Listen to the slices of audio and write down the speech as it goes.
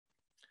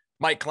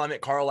Mike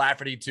Clement, Carl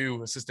Lafferty,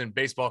 two assistant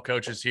baseball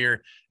coaches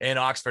here in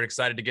Oxford.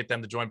 Excited to get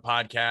them to join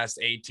podcast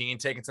 18,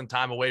 taking some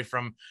time away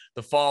from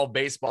the fall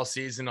baseball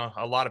season.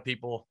 A lot of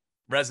people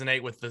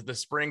resonate with the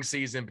spring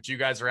season, but you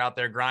guys are out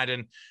there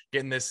grinding,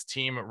 getting this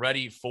team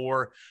ready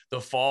for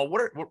the fall.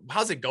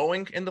 How's it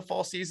going in the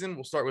fall season?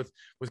 We'll start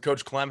with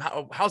Coach Clem.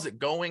 How's it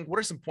going? What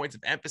are some points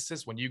of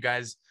emphasis when you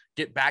guys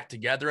get back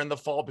together in the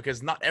fall?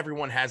 Because not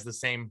everyone has the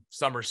same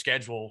summer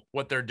schedule,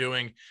 what they're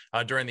doing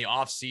during the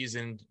off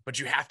season, but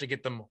you have to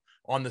get them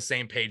on the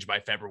same page by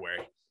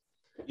February.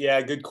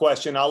 Yeah, good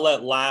question. I'll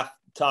let Laff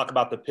talk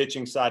about the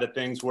pitching side of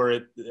things,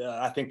 where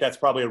I think that's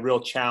probably a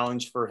real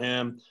challenge for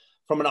him.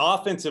 From an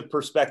offensive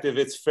perspective,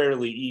 it's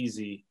fairly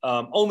easy,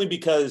 only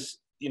because,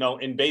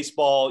 in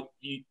baseball,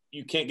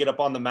 you can't get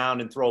up on the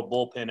mound and throw a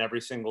bullpen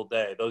every single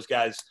day. Those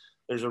guys,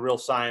 there's a real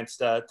science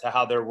to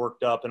how they're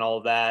worked up and all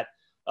of that,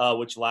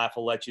 which Laff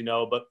will let you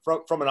know. But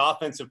from an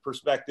offensive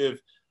perspective,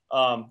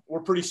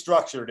 we're pretty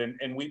structured,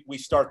 and we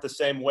start the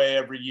same way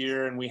every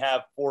year, and we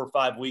have 4 or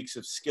 5 weeks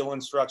of skill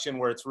instruction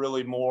where it's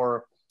really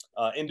more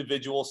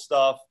individual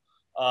stuff,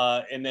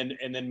 and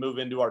then move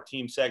into our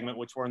team segment,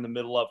 which we're in the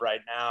middle of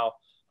right now.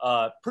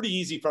 Pretty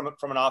easy from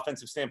an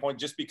offensive standpoint,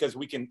 just because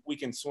we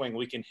can swing,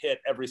 we can hit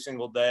every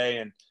single day,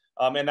 and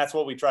that's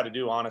what we try to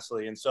do,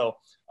 honestly. And so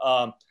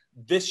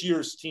this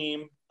year's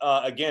team,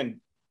 again,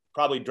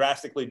 probably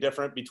drastically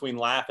different between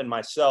Laff and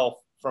myself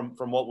from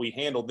what we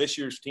handled. This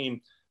year's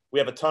team, we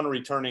have a ton of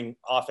returning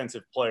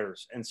offensive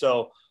players. And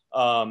so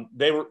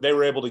they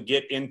were able to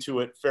get into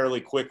it fairly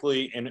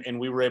quickly, and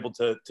we were able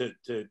to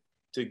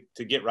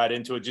get right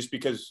into it, just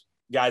because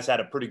guys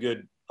had a pretty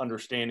good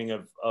understanding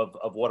of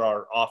what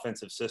our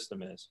offensive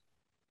system is.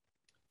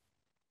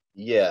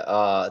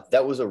 Yeah,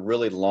 that was a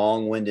really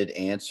long-winded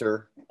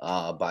answer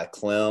by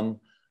Clem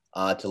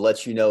to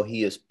let you know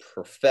he has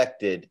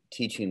perfected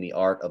teaching the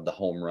art of the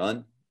home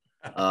run.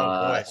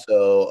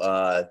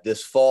 So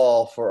this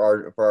fall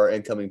for our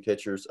incoming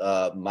pitchers,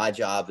 my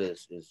job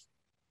is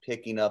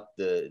picking up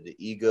the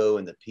ego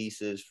and the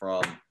pieces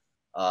from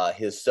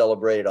his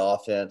celebrated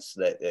offense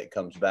that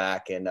comes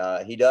back, and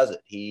he does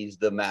it. He's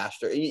the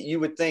master. You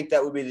would think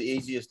that would be the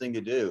easiest thing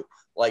to do,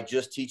 like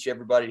just teach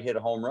everybody to hit a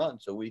home run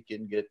so we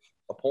can get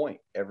a point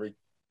every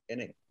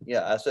inning.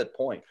 Yeah, I said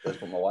point. That's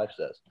what my wife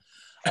says.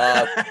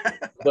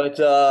 But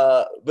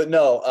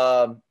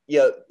no,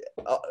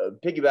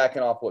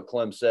 piggybacking off what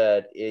Clem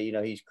said,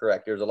 he's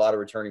correct. There's a lot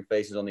of returning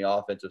faces on the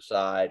offensive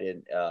side,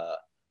 and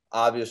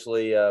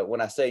obviously,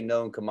 when I say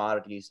known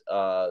commodities,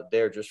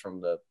 they're just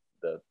from the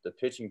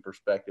pitching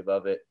perspective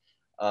of it.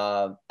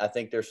 I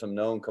think there's some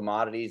known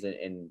commodities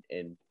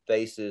and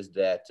faces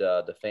that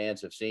the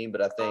fans have seen,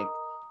 but I think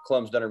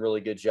Clem's done a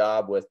really good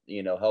job with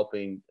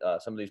helping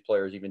some of these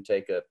players even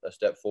take a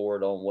step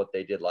forward on what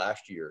they did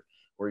last year,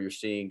 where you're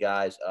seeing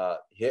guys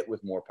hit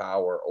with more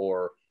power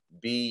or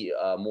be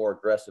more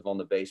aggressive on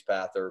the base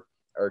path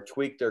or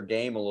tweak their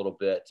game a little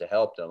bit to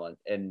help them.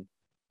 And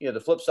the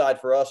flip side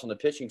for us on the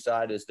pitching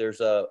side is there's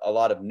a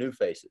lot of new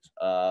faces.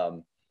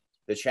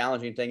 The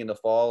challenging thing in the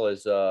fall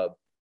is,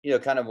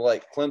 kind of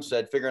like Clem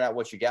said, figuring out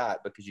what you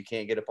got, because you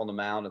can't get up on the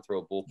mound and throw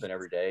a bullpen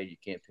every day. You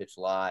can't pitch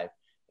live.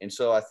 And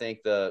so I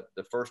think the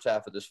first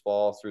half of this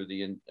fall, through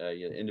the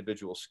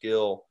individual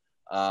skill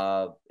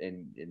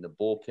in the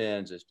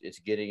bullpens, it's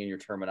getting in your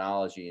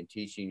terminology and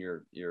teaching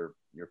your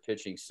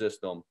pitching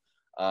system,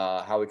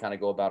 how we kind of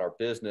go about our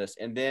business.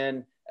 And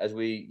then as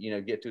we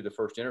get through the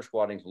first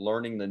intersquaddings,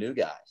 learning the new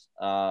guys,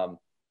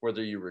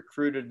 whether you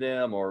recruited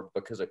them or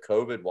because of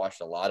COVID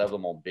watched a lot of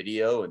them on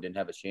video and didn't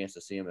have a chance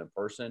to see them in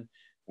person.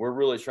 We're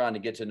really trying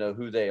to get to know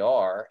who they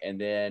are, and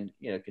then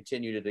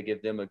continue to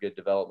give them a good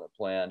development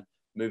plan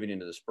moving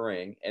into the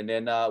spring. And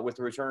then with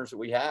the returners that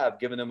we have,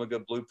 giving them a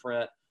good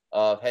blueprint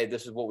of, hey,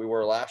 this is what we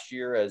were last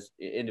year as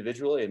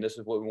individually, and this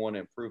is what we want to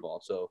improve on.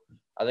 So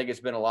I think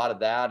it's been a lot of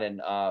that. And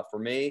for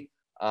me,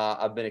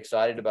 I've been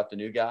excited about the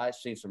new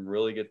guys, seen some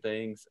really good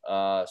things,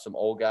 some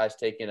old guys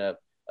taking a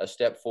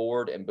step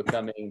forward and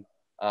becoming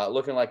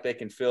looking like they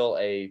can fill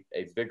a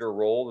bigger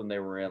role than they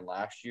were in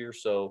last year.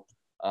 So,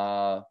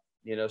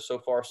 so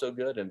far so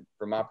good. And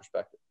from my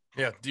perspective.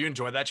 Yeah. Do you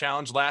enjoy that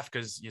challenge, Laff?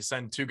 Because you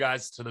send 2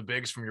 guys to the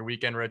bigs from your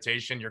weekend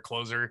rotation, your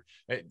closer.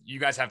 You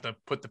guys have to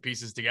put the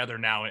pieces together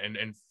now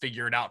and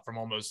figure it out from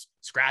almost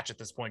scratch at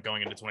this point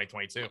going into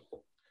 2022.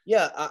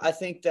 Yeah, I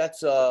think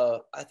that's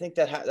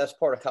that's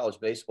part of college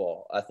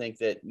baseball. I think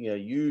that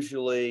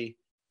usually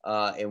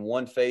in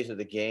one phase of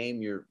the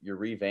game you're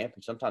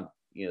revamping. Sometimes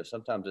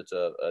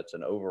it's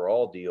an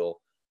overall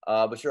deal,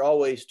 but you're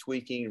always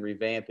tweaking,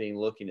 revamping,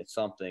 looking at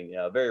something.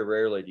 Very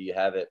rarely do you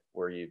have it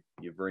where you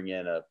bring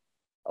in a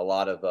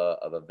lot of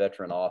a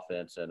veteran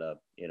offense and a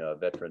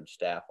veteran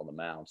staff on the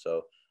mound.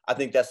 So I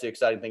think that's the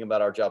exciting thing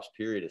about our jobs,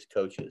 period, as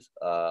coaches.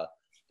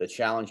 The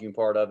challenging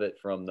part of it,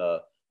 from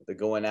the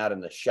going out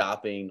and the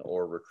shopping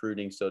or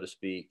recruiting, so to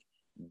speak,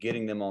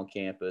 getting them on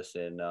campus,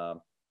 and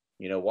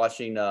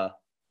watching Doug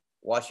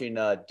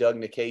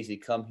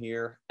Nikhazy come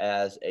here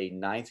as a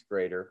 9th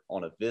grader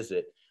on a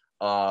visit,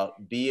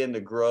 be in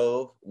the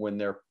Grove when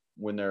they're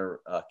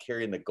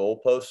carrying the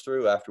goalposts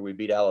through after we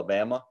beat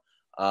Alabama.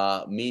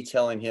 me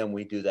telling him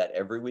we do that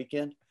every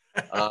weekend,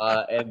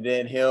 and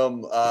then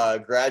him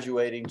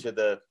graduating to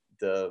the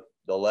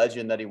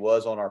legend that he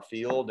was on our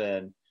field,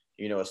 and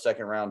a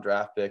second round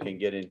draft pick and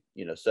getting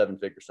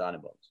 7-figure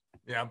signing bonus.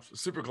 Yeah, I'm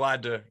super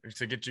glad to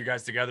get you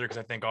guys together, because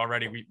I think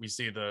already we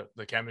see the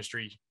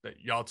chemistry that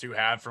y'all two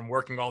have from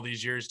working all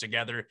these years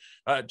together.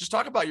 Just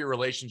talk about your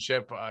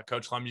relationship,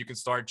 Coach Clement. You can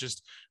start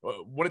just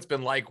what it's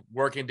been like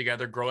working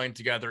together, growing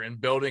together, and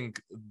building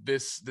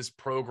this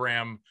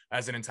program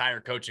as an entire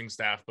coaching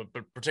staff, but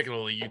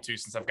particularly you two,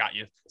 since I've got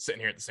you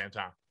sitting here at the same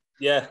time.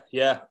 Yeah.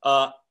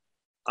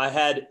 I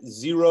had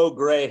 0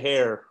 gray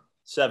hair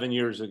 7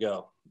 years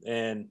ago,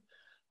 and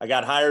I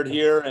got hired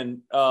here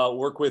and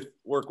work with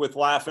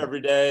Laff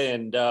every day,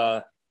 and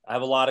I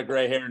have a lot of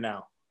gray hair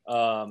now.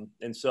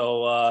 And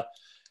so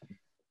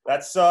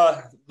that's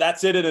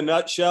it in a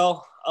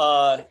nutshell.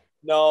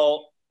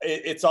 No,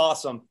 it's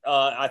awesome.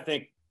 I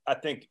think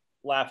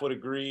Laff would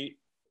agree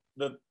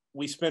that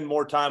we spend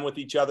more time with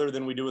each other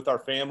than we do with our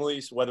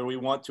families, whether we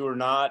want to or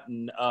not.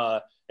 And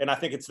I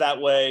think it's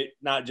that way,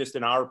 not just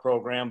in our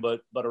program,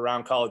 but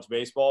around college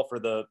baseball for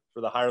the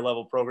higher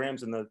level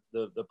programs and the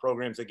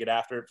programs that get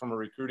after it from a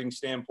recruiting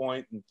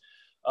standpoint. And,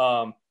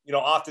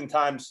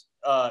 oftentimes,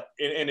 and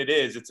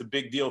it's a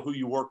big deal who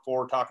you work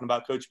for, talking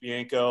about Coach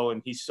Bianco,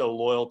 and he's so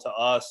loyal to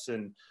us.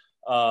 And,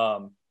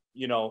 that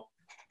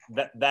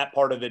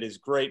part of it is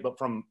great. But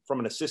from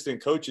an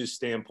assistant coach's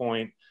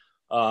standpoint,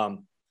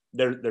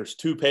 there's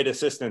 2 paid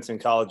assistants in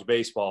college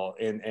baseball.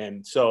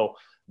 And so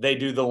they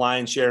do the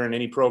lion's share in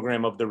any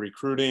program of the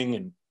recruiting,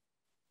 and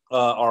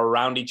are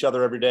around each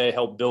other every day,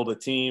 help build a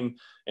team.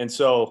 And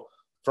so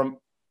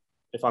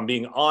if I'm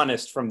being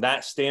honest, from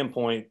that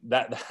standpoint,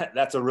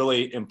 that's a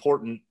really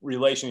important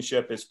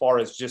relationship as far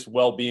as just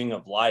well-being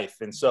of life.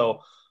 And so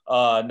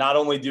not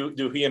only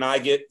do he and I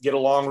get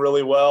along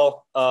really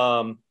well,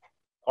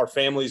 our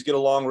families get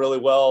along really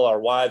well. Our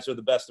wives are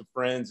the best of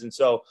friends. And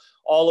so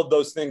all of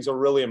those things are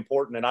really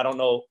important. And I don't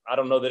know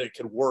that it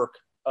could work,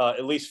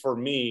 at least for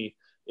me,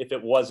 if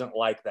it wasn't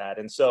like that.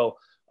 And so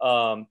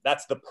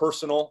that's the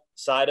personal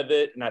side of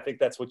it. And I think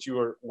that's what you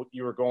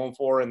were going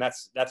for. And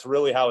that's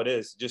really how it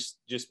is.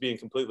 Just being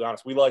completely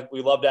honest. We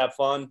love to have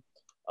fun.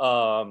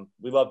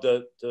 We love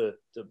to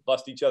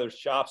bust each other's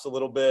chops a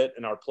little bit,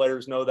 and our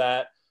players know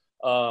that.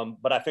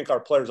 But I think our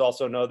players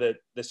also know that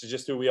this is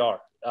just who we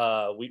are.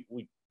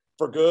 We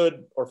for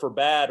good or for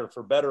bad or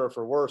for better or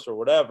for worse or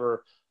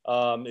whatever.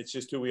 It's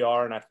just who we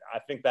are. And I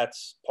think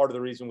that's part of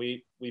the reason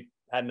we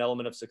had an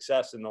element of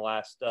success in the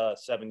last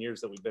 7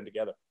 years that we've been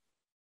together.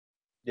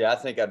 Yeah, I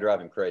think I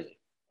drive him crazy.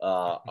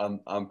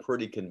 I'm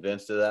pretty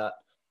convinced of that.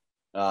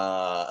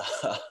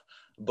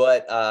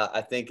 But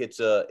I think it's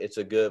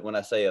a good, when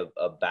I say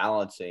a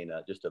balancing,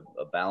 just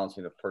a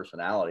balancing of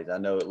personalities. I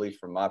know, at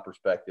least from my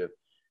perspective,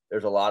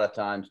 there's a lot of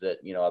times that,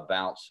 I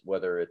bounce,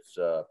 whether it's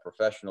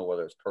professional,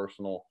 whether it's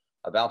personal,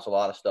 I bounce a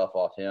lot of stuff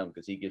off him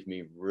because he gives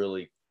me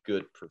really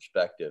good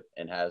perspective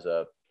and has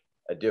a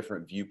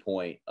different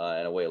viewpoint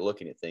and a way of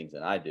looking at things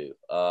than I do.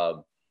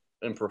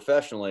 And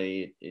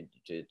professionally,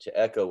 to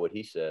echo what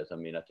he says, I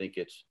mean, I think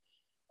it's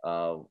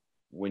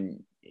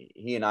when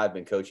he and I have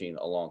been coaching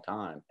a long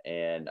time,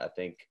 and I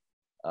think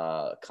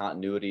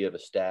continuity of a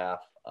staff,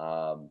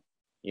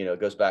 it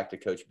goes back to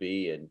Coach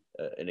B. And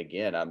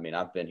again, I mean,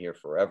 I've been here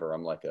forever.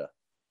 I'm like a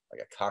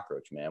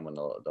cockroach, man. When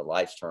the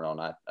lights turn on,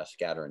 I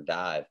scatter and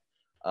dive.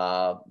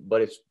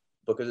 But it's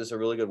because it's a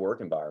really good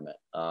work environment.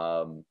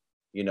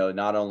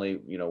 Not only,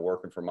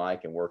 working for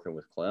Mike and working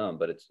with Clem,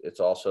 but it's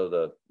also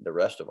the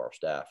rest of our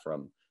staff,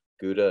 from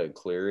Gouda and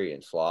Cleary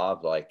and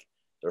Slav, like,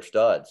 they're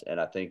studs.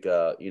 And I think,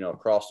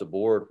 across the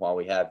board, while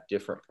we have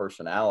different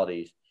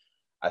personalities,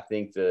 I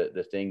think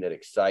the thing that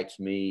excites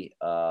me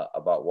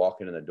about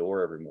walking in the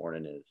door every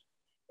morning is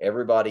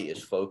everybody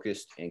is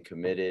focused and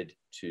committed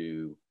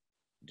to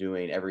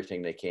doing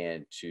everything they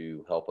can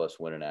to help us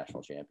win a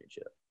national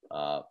championship.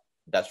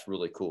 That's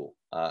really cool.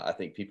 I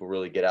think people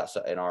really get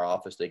outside in our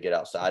office. They get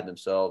outside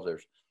themselves.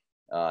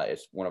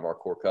 It's one of our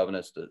core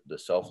covenants, the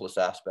selfless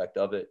aspect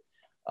of it.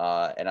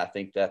 And I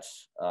think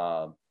that's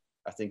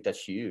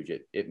huge.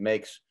 It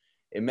makes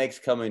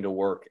coming to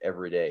work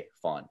every day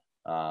fun.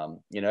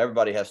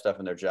 Everybody has stuff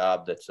in their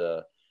job that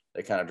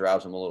kind of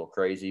drives them a little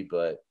crazy,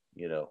 but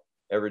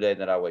every day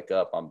that I wake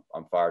up,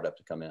 I'm fired up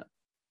to come in.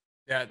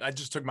 Yeah, I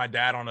just took my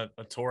dad on a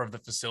tour of the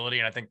facility,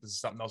 and I think this is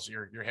something else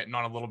you're hitting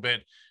on a little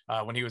bit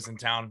when he was in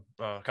town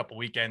a couple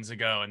weekends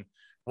ago. And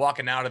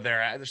walking out of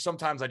there, there's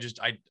sometimes I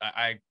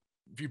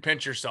if you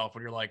pinch yourself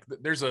when you're like,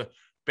 there's a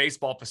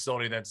baseball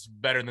facility that's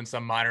better than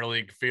some minor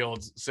league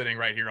fields sitting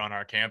right here on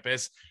our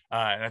campus.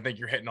 And I think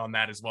you're hitting on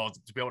that as well,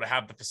 to be able to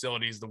have the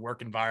facilities, the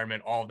work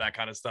environment, all of that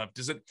kind of stuff.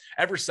 Does it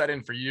ever set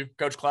in for you,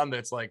 Coach Clem, that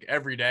it's like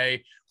every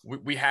day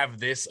we have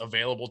this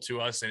available to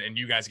us, and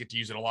you guys get to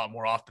use it a lot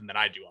more often than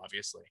I do,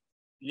 obviously?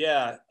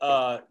 Yeah,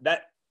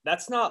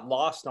 that's not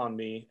lost on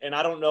me. And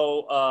I don't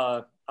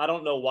know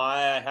why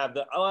I have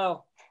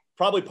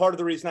probably part of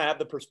the reason I have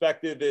the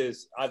perspective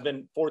is I've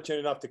been fortunate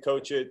enough to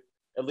coach it,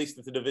 at least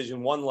at the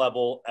Division I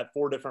level, at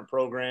 4 different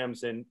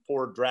programs and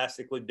 4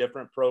 drastically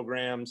different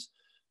programs.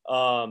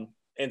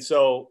 And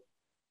so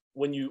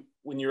when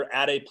you're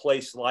at a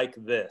place like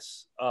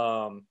this,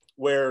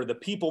 where the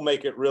people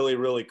make it really,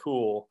 really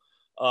cool,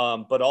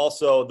 but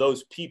also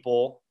those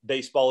people,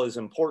 baseball is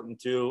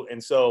important to.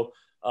 And so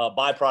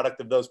byproduct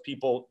of those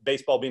people,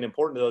 baseball being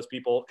important to those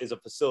people, is a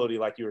facility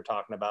like you were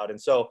talking about.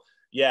 And so,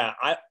 yeah,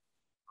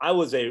 I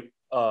was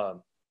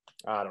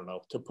I don't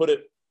know, to put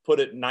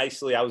it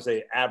nicely, I was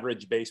a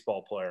average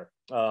baseball player.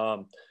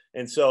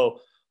 And so,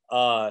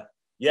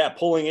 yeah,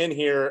 pulling in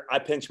here, I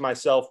pinch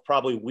myself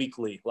probably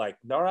weekly. Like,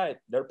 all right,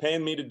 they're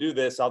paying me to do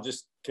this. I'll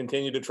just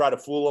continue to try to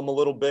fool them a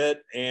little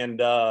bit and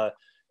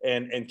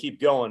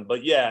keep going.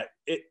 But yeah,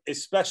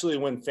 especially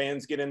when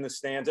fans get in the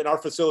stands, and our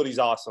facility's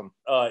awesome.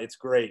 It's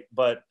great,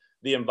 but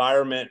the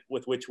environment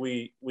with which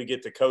we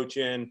get to coach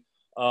in,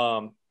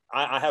 I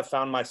have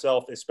found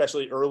myself,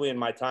 especially early in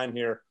my time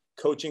here,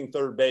 coaching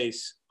third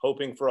base,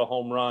 hoping for a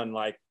home run.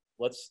 Like,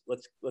 let's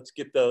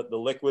get the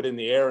liquid in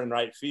the air in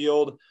right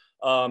field.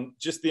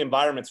 Just the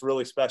environment's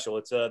really special.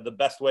 It's the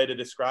best way to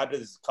describe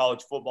it is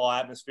college football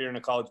atmosphere in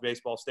a college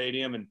baseball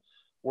stadium, and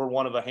we're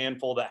one of a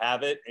handful that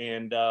have it.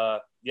 And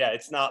yeah,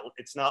 it's not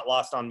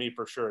lost on me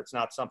for sure. It's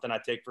not something I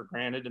take for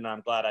granted, and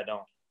I'm glad I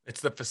don't. It's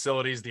the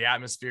facilities, the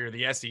atmosphere,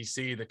 the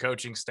SEC, the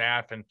coaching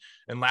staff, and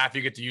Laugh,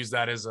 you get to use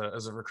that as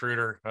a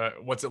recruiter.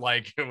 What's it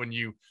like when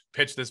you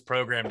pitch this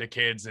program to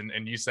kids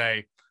and you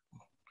say,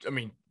 I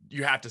mean,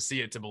 you have to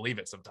see it to believe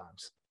it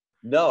sometimes.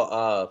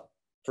 No,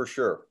 for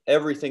sure.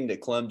 Everything that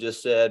Clem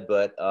just said,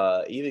 but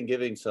even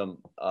giving some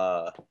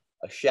a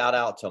shout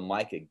out to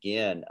Mike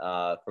again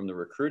from the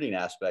recruiting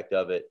aspect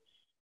of it.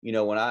 You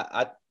know, when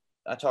I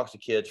talk to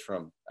kids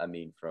from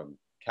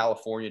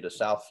California to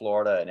South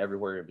Florida and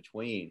everywhere in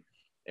between.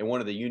 And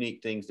one of the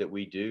unique things that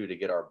we do to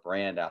get our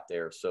brand out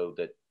there so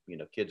that, you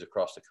know, kids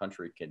across the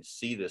country can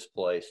see this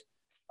place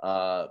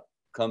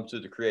comes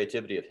through the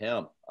creativity of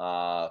him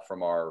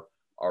from our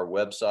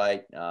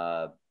website,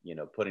 you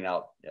know, putting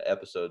out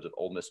episodes of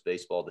Ole Miss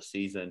Baseball this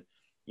season.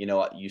 You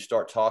know, you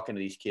start talking to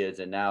these kids,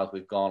 and now as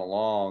we've gone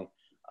along,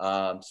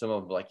 some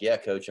of them are like, yeah,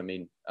 coach, I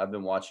mean, I've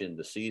been watching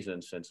the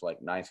season since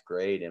like ninth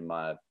grade in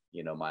my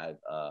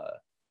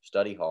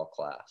study hall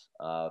class.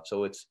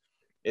 So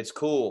it's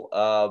cool.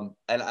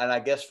 And I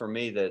guess for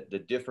me,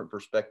 the different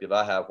perspective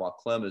I have while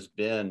Clem has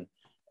been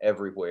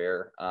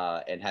everywhere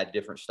and had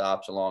different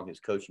stops along his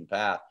coaching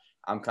path,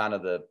 I'm kind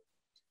of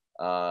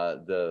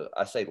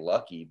I say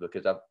lucky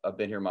because I've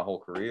been here my whole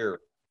career.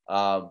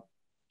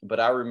 But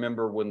I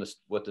remember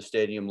what the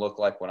stadium looked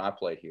like when I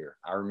played here.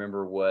 I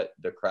remember what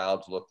the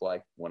crowds looked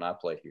like when I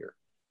played here.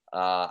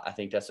 I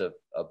think that's a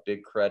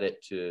big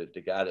credit to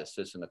the guy that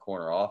sits in the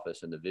corner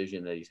office and the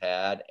vision that he's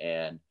had.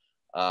 And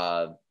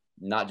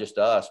not just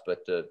us,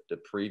 but the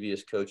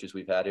previous coaches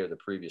we've had here, the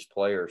previous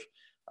players,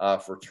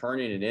 for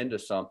turning it into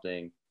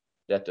something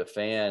that the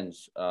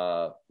fans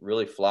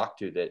really flock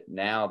to, that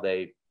now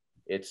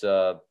it's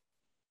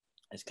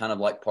kind of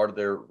like part of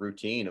their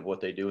routine of what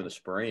they do in the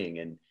spring.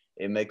 And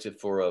it makes it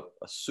for a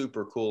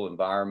super cool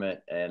environment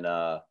and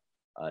an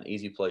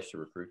easy place to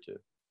recruit to.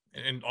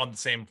 And on the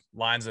same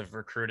lines of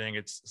recruiting,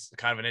 it's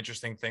kind of an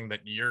interesting thing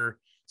that you're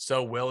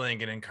so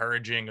willing and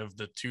encouraging of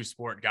the two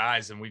sport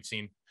guys. And we've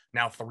seen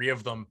now 3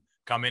 of them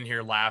come in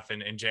here, Laugh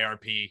and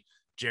JRP,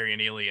 Jerry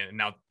and Ely, and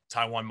now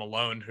Taiwan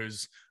Malone,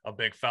 who's a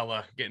big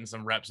fella getting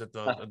some reps at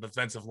the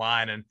defensive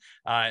line. And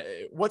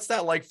what's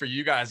that like for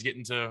you guys,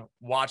 getting to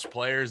watch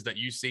players that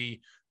you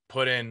see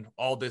put in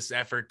all this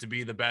effort to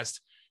be the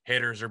best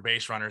hitters or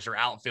base runners or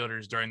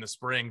outfielders during the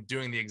spring,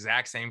 doing the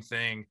exact same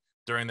thing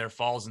during their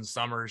falls and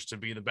summers to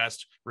be the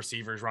best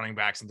receivers, running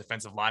backs, and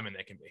defensive linemen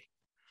they can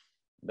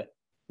be?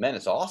 Man,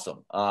 it's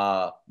awesome.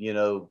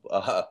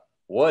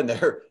 One,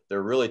 they're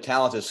really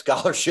talented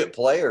scholarship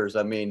players.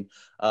 I mean,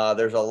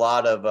 there's a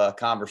lot of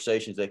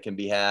conversations that can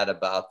be had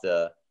about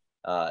the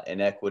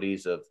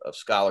inequities of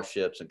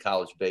scholarships in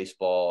college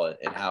baseball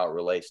and how it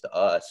relates to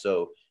us.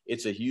 So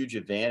it's a huge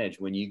advantage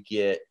when you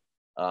get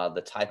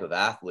the type of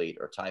athlete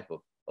or type of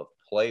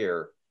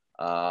player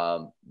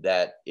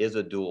that is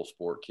a dual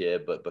sport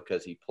kid, but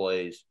because he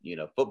plays,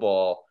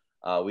 football,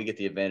 we get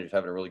the advantage of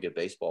having a really good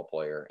baseball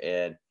player.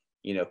 And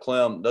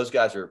Clem, those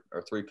guys are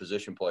 3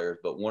 position players,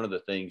 but one of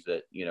the things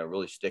that,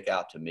 really stick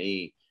out to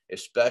me,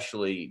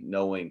 especially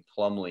knowing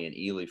Plumlee and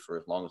Ely for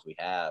as long as we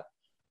have,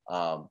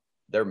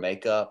 their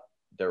makeup,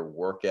 their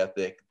work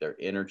ethic, their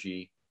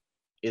energy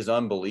is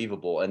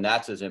unbelievable. And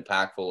that's as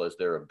impactful as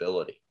their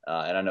ability.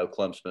 And I know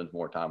Clem spends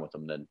more time with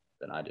them than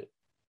I do.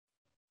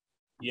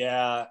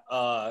 Yeah.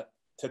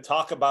 To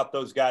talk about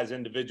those guys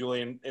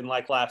individually, and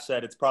like Laugh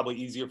said, it's probably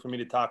easier for me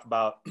to talk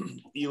about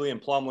Ely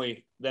and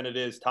Plumlee than it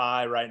is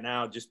Ty right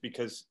now, just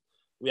because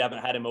we haven't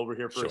had him over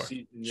here for a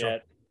season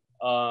yet.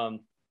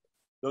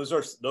 Those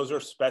are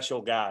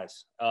special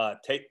guys.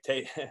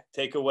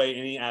 Take away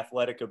any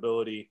athletic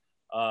ability.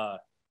 My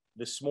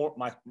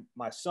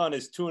son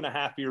is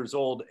 2.5 years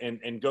old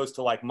and goes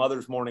to like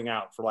Mother's Morning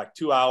Out for like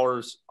 2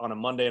 hours on a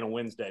Monday and a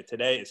Wednesday.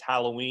 Today is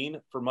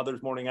Halloween for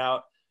Mother's Morning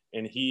Out,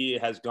 and he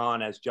has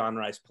gone as John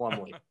Rice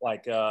Plumlee.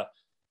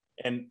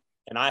 And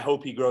And I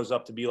hope he grows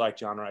up to be like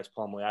John Rice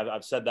Plumlee.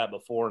 I've said that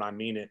before, and I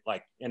mean it.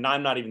 Like, and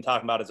I'm not even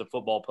talking about as a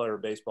football player or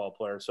baseball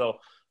player. So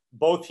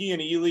both he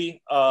and Ely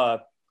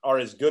are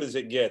as good as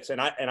it gets.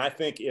 And I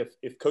think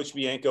if Coach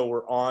Bianco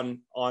were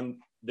on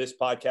this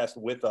podcast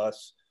with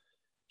us,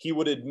 he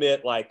would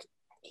admit, like,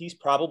 he's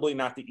probably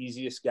not the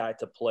easiest guy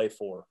to play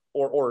for,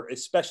 or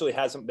especially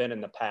hasn't been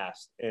in the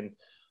past. And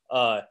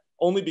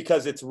only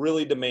because it's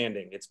really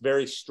demanding. It's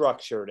very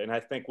structured. And I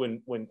think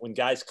when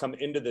guys come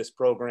into this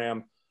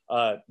program,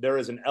 there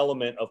is an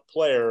element of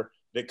player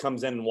that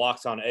comes in and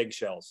walks on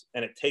eggshells,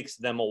 and it takes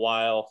them a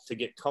while to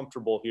get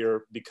comfortable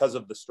here because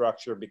of the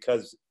structure,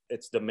 because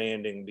it's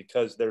demanding,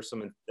 because there's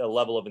a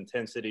level of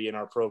intensity in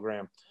our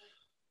program.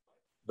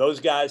 Those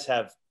guys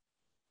have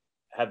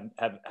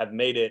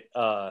made it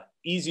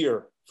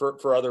easier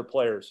for other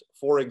players.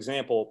 For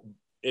example,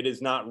 it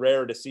is not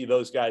rare to see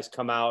those guys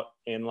come out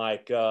and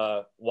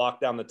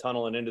walk down the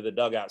tunnel and into the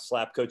dugout,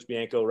 slap Coach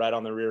Bianco right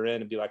on the rear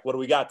end and be like, "What do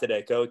we got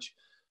today, Coach?"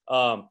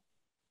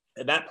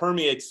 And that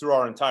permeates through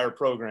our entire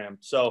program.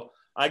 So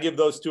I give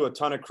those two a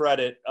ton of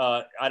credit.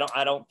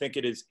 I don't think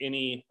it is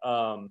any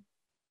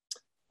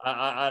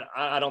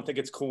I don't think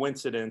it's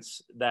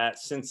coincidence that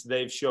since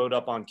they've showed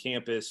up on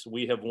campus,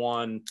 we have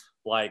won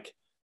like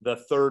the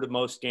third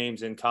most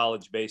games in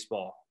college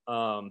baseball.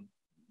 And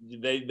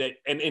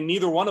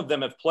neither one of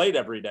them have played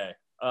every day.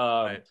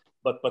 Right.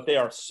 But they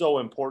are so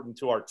important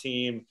to our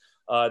team.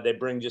 They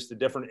bring just a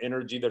different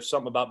energy. There's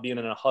something about being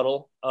in a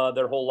huddle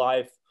their whole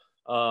life.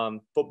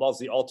 Football's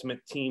the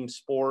ultimate team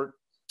sport.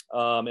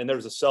 And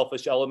there's a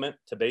selfish element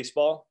to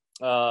baseball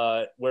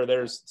where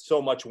there's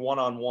so much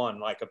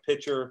one-on-one, like a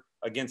pitcher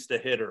against a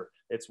hitter.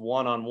 It's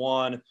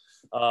one-on-one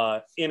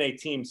in a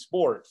team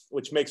sport,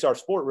 which makes our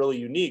sport really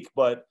unique,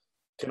 but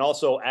can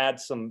also add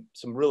some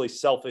really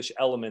selfish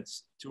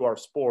elements to our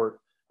sport.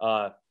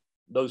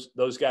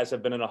 Those guys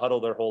have been in a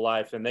huddle their whole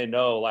life, and they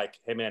know, like,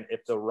 hey man,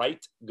 if the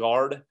right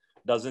guard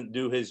doesn't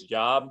do his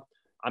job,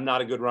 I'm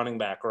not a good running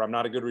back, or I'm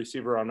not a good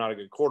receiver, or I'm not a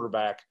good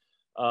quarterback.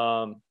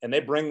 And they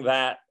bring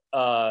that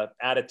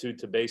attitude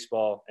to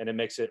baseball, and it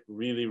makes it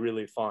really,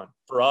 really fun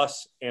for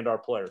us and our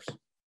players.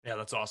 Yeah,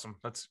 that's awesome.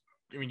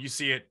 You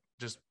see it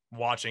just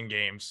watching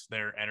games,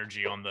 their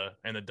energy in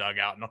the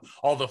dugout, and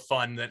all the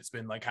fun that's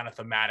been like kind of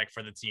thematic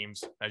for the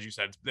teams. As you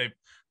said, they've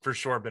for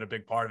sure been a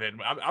big part of it.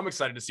 I'm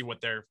excited to see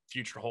what their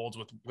future holds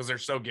because they're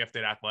so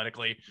gifted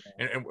athletically,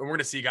 and we're going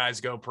to see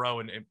guys go pro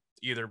and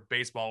either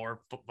baseball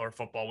or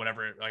football,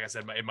 whatever, like I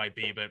said, it might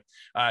be,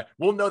 but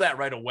we'll know that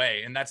right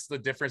away. And that's the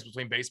difference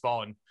between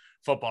baseball and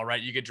football,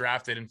 right? You get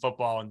drafted in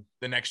football, and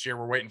the next year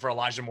we're waiting for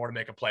Elijah Moore to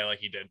make a play like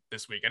he did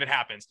this week. And it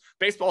happens.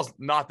 Baseball's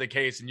not the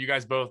case. And you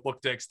guys both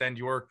look to extend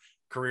your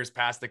careers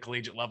past the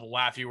collegiate level.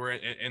 Laugh, you were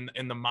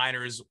in the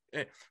minors.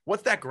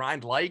 What's that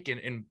grind like?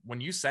 And when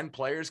you send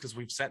players, because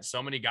we've sent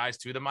so many guys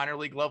to the minor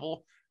league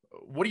level,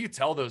 what do you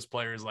tell those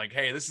players? Like,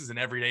 hey, this is an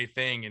everyday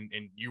thing,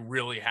 and you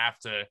really have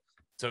to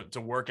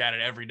work at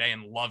it every day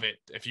and love it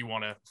if you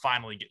want to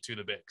finally get to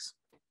the bigs?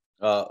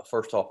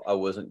 First off, I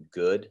wasn't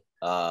good.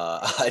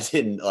 I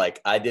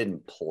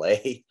didn't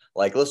play.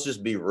 Like, let's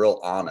just be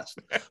real honest.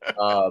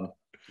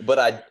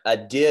 But I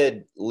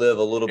did live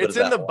a little bit. It's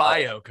in the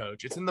bio,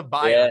 Coach. It's in the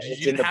bio. Yeah,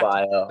 it's in the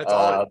bio. That's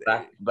all.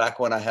 Back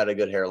when I had a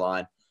good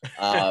hairline.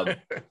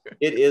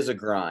 It is a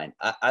grind.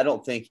 I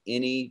don't think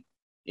any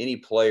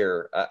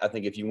player. I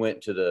think if you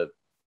went to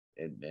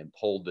and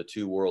polled the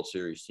two World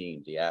Series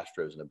teams, the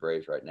Astros and the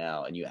Braves right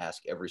now, and you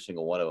ask every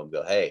single one of them,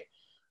 go, hey,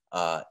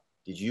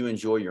 did you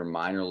enjoy your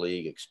minor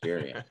league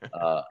experience?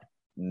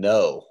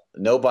 No,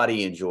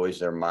 nobody enjoys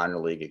their minor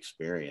league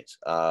experience.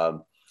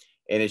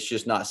 And it's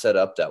just not set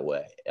up that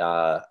way.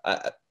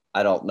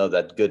 I don't know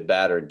that good,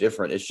 bad, or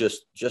different. It's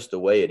just the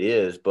way it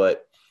is.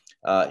 But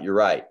you're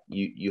right.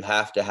 You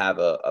have to have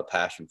a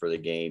passion for the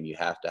game. You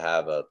have to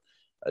have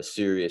a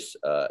serious,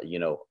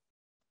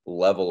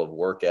 level of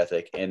work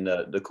ethic. And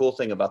the cool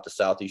thing about the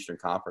Southeastern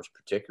Conference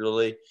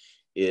particularly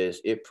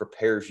is it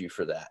prepares you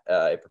for that.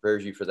 It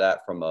prepares you for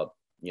that from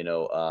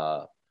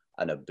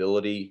an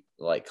ability,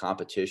 like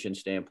competition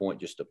standpoint,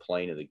 just to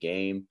play into the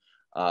game,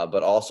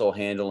 but also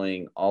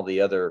handling all the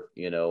other,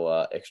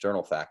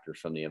 external factors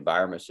from the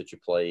environments that you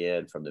play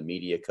in, from the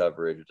media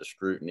coverage, the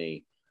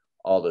scrutiny,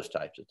 all those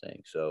types of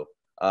things. So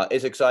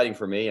it's exciting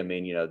for me. I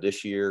mean,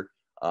 this year,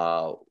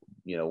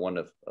 one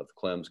of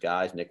Clem's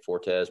guys, Nick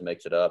Fortes,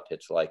 makes it up,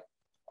 hits like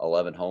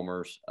 11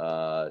 homers,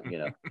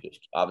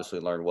 just obviously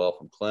learned well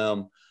from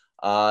Clem.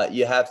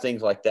 You have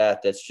things like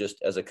that. That's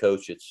just, as a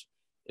coach, it's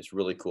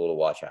really cool to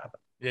watch happen.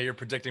 Yeah, you're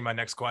predicting my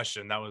next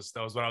question. That was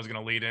what I was going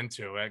to lead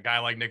into. A guy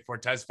like Nick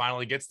Fortes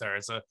finally gets there.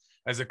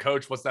 As a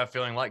coach, what's that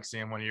feeling like,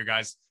 seeing one of your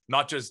guys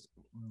not just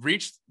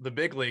reach the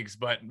big leagues,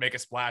 but make a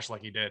splash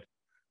like he did?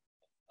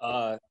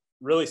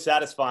 Really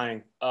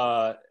satisfying.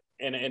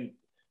 And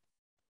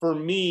for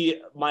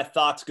me, my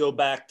thoughts go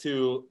back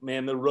to,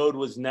 man, the road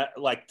was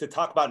to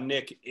talk about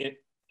Nick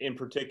in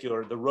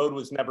particular, the road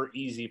was never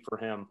easy for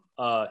him.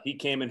 He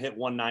came and hit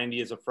 190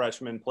 as a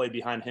freshman, played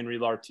behind Henry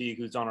Lartigue,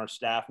 who's on our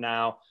staff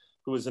now,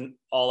 who was an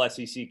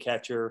all-SEC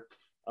catcher.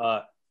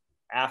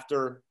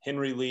 after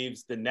Henry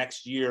leaves, the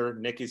next year,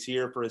 Nick is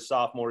here for his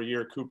sophomore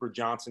year. Cooper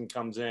Johnson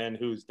comes in,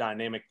 who's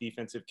dynamic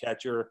defensive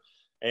catcher.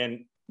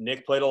 And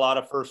Nick played a lot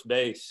of first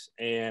base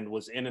and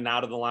was in and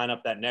out of the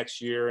lineup that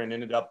next year and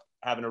ended up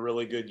having a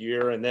really good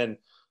year. And then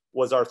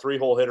was our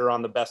 3-hole hitter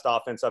on the best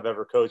offense I've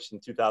ever coached in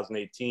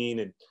 2018.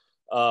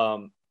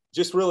 And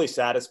just really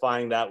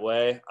satisfying that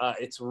way.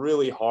 It's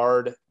really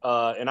hard.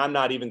 And I'm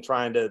not even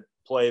trying to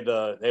play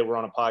the, hey, we're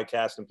on a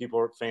podcast and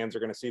fans are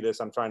going to see this.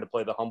 I'm trying to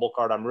play the humble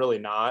card. I'm really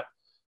not.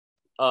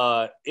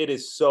 It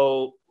is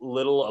so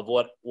little of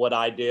what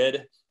I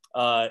did.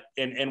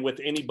 And with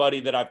anybody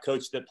that I've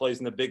coached that plays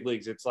in the big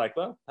leagues, it's like,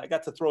 well, I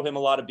got to throw him a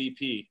lot of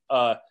BP.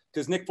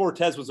 Because Nick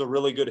Fortes was a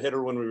really good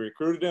hitter when we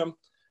recruited him.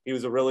 He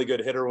was a really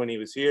good hitter when he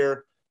was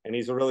here, and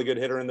he's a really good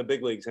hitter in the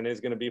big leagues and is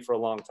going to be for a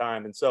long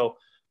time. And so,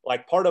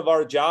 like, part of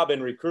our job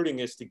in recruiting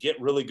is to get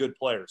really good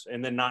players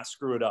and then not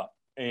screw it up.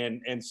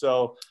 And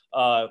so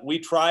we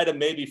try to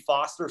maybe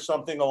foster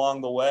something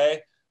along the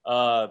way.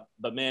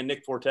 But man,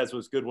 Nick Fortes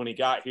was good when he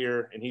got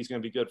here, and he's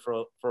going to be good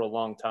for a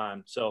long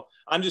time. So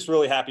I'm just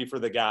really happy for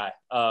the guy.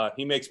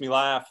 He makes me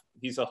laugh.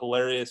 He's a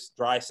hilarious,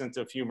 dry sense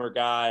of humor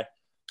guy.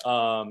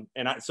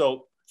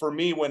 So for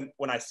me, when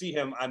I see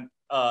him, I'm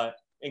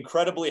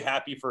incredibly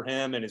happy for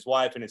him and his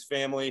wife and his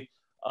family.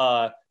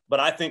 But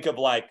I think of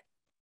like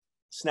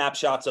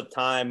snapshots of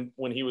time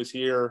when he was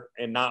here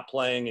and not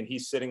playing, and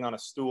he's sitting on a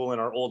stool in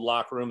our old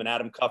locker room, and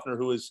Adam Kuffner,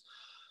 who is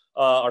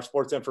our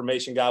sports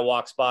information guy,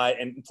 walks by,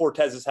 and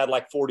Fortes has had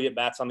like 40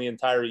 at-bats on the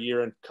entire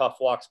year, and Cuff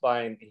walks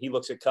by, and he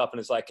looks at Cuff and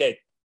is like, hey,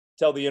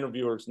 tell the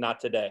interviewers not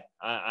today.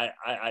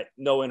 I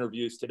no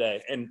interviews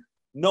today. And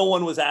no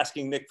one was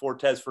asking Nick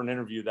Fortes for an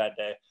interview that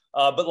day.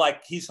 But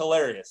like, he's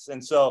hilarious.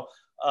 And so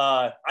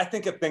I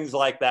think of things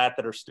like that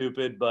are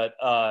stupid, but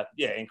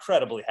yeah,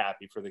 incredibly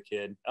happy for the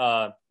kid.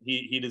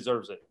 He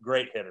deserves it.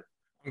 Great hitter.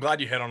 I'm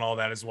glad you hit on all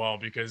that as well,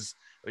 because,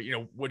 you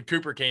know, when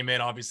Cooper came in,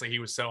 obviously he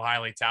was so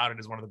highly touted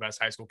as one of the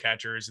best high school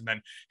catchers. And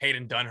then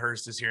Hayden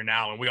Dunhurst is here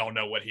now, and we all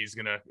know what he's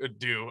going to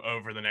do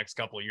over the next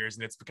couple of years.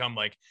 And it's become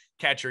like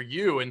catcher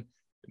you. And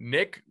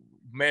Nick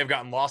may have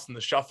gotten lost in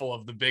the shuffle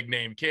of the big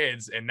name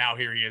kids, and now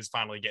here he is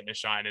finally getting a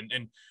shine.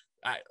 And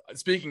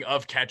speaking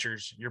of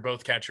catchers, you're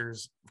both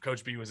catchers.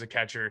 Coach B was a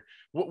catcher.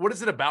 What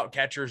is it about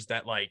catchers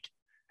that like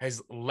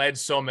has led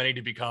so many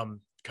to become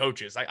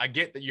coaches? I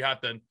get that you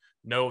have to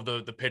know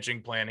the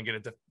pitching plan and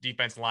get a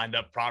defense lined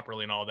up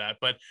properly and all that,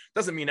 but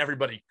doesn't mean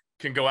everybody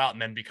can go out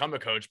and then become a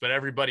coach. But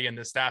everybody in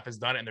the staff has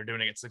done it, and they're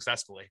doing it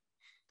successfully.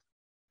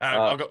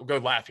 I'll go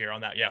laugh here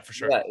on that. Yeah, for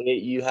sure. Yeah,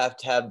 you have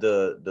to have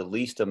the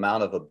least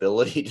amount of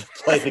ability to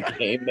play the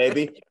game,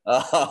 maybe.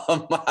 If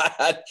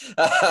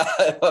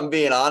I'm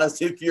being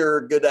honest, if you're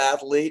a good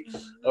athlete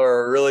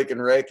or really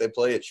can rake, they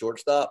play at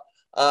shortstop.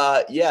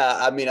 Yeah,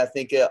 I mean, I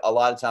think a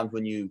lot of times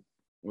when you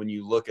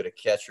look at a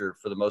catcher,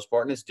 for the most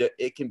part, and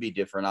it can be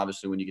different,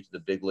 obviously, when you get to the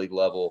big league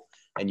level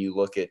and you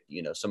look at,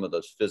 you know, some of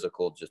those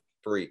physical just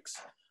freaks.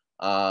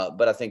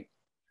 But I think,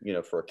 you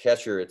know, for a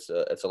catcher, it's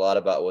a lot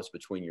about what's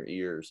between your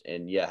ears,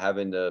 and yeah,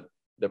 having the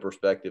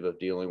perspective of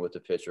dealing with the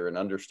pitcher and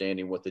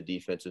understanding what the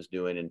defense is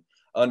doing and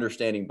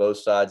understanding both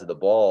sides of the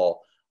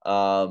ball.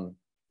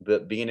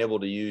 But being able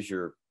to use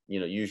your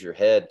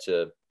head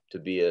to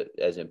be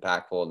as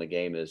impactful in the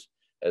game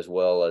as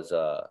well as,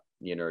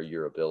 you know,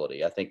 your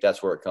ability. I think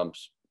that's where it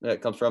comes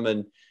from.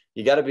 And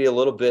you got to be a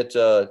little bit,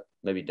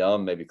 maybe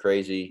dumb, maybe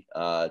crazy,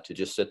 to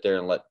just sit there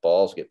and let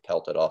balls get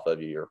pelted off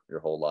of you your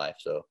whole life.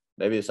 So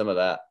maybe some of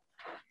that.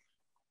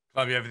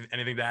 Bob, you have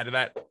anything to add to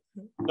that?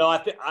 No,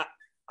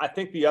 I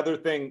think the other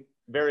thing,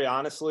 very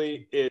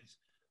honestly, is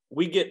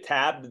we get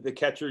tabbed the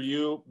catcher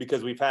U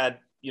because we've had,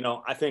 you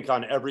know, I think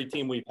on every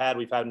team we've had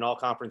an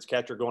all-conference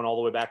catcher going all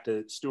the way back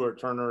to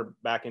Stuart Turner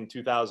back in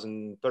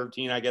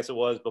 2013, I guess it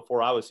was,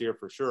 before I was here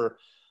for sure.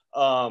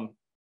 And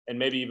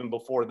maybe even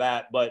before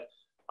that. But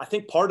I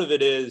think part of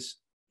it is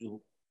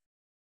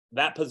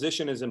that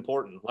position is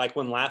important. Like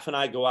when Laff and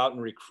I go out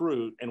and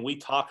recruit and we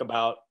talk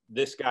about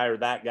this guy or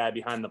that guy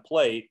behind the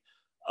plate,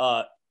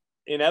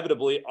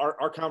 inevitably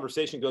our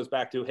conversation goes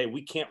back to, hey,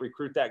 we can't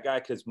recruit that guy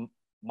because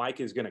Mike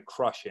is going to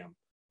crush him.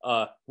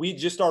 We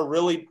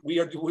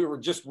were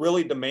just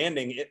really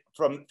demanding it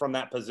from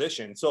that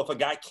position. So if a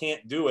guy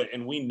can't do it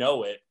and we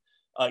know it,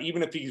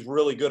 even if he's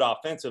really good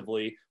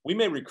offensively, we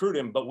may recruit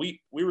him, but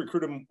we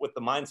recruit him with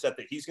the mindset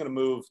that he's going to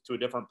move to a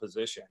different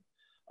position.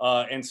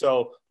 And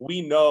so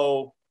we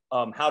know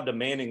how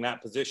demanding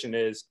that position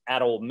is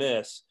at Ole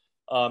Miss.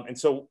 And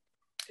so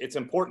it's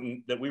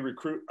important that we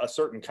recruit a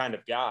certain kind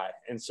of guy.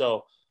 And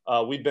so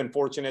we've been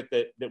fortunate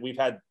that we've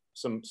had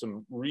some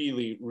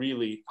really,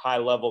 really high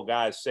level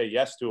guys say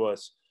yes to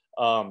us.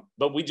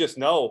 But we just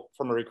know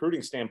from a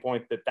recruiting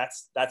standpoint that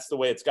that's the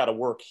way it's got to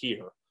work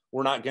here.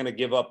 We're not going to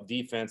give up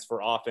defense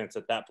for offense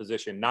at that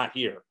position. Not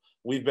here.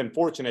 We've been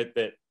fortunate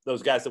that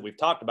those guys that we've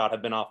talked about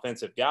have been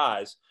offensive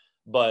guys,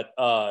 but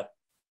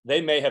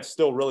they may have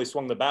still really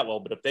swung the bat well,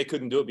 but if they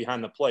couldn't do it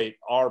behind the plate,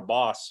 our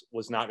boss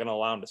was not going to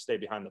allow them to stay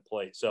behind the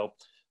plate. So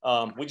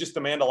we just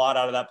demand a lot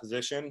out of that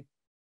position,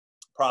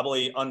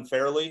 probably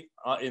unfairly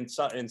in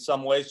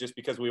some ways, just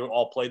because we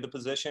all played the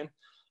position.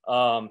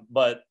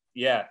 But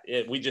yeah,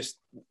 we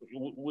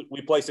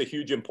place a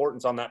huge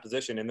importance on that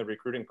position in the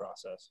recruiting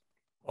process.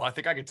 Well, I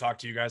think I could talk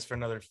to you guys for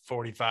another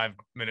 45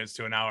 minutes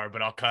to an hour,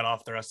 but I'll cut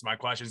off the rest of my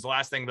questions. The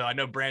last thing, though, I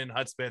know Brandon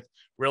Hudspeth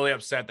really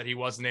upset that he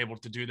wasn't able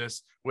to do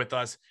this with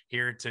us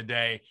here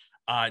today.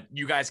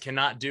 You guys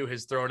cannot do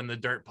his throw it in the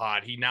dirt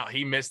pod.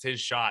 He missed his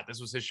shot.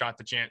 This was his shot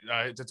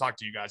to talk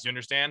to you guys. You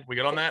understand? We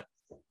good on that?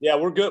 Yeah,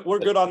 we're good. We're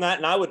good on that.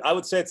 And I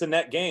would say it's a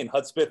net gain.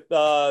 Hudspeth,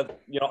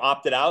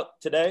 opted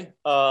out today.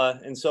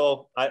 And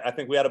so I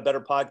think we had a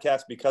better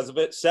podcast because of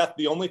it. Seth,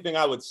 the only thing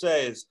I would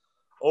say is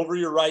over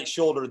your right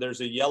shoulder, there's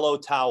a yellow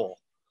towel.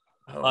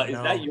 Is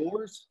that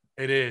yours?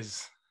 It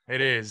is. It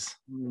is.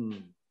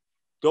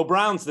 Go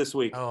Browns this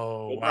week.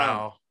 Oh,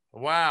 wow.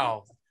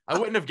 Wow. I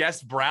wouldn't have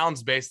guessed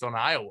Browns based on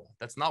Iowa.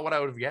 That's not what I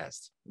would have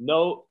guessed.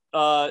 No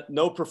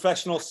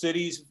professional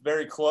cities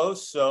very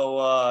close. So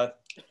a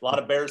lot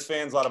of Bears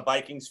fans, a lot of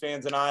Vikings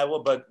fans in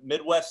Iowa, but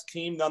Midwest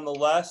team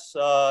nonetheless.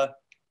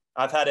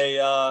 I've had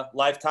a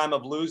lifetime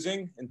of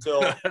losing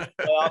until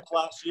playoffs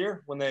last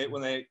year when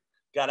they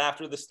got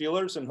after the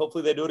Steelers, and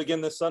hopefully they do it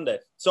again this Sunday.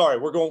 Sorry,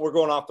 we're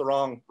going off the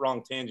wrong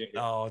tangent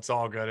here. Oh, it's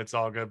all good. It's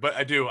all good. But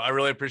I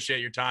really appreciate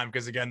your time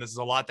because, again, this is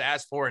a lot to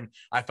ask for, and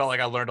I felt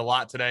like I learned a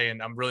lot today,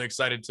 and I'm really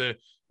excited to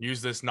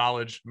use this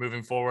knowledge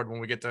moving forward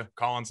when we get to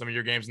call on some of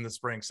your games in the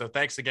spring. So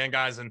thanks again,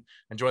 guys, and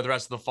enjoy the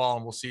rest of the fall,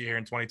 and we'll see you here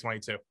in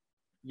 2022.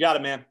 You got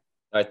it, man.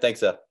 All right. Thanks,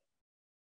 Seth.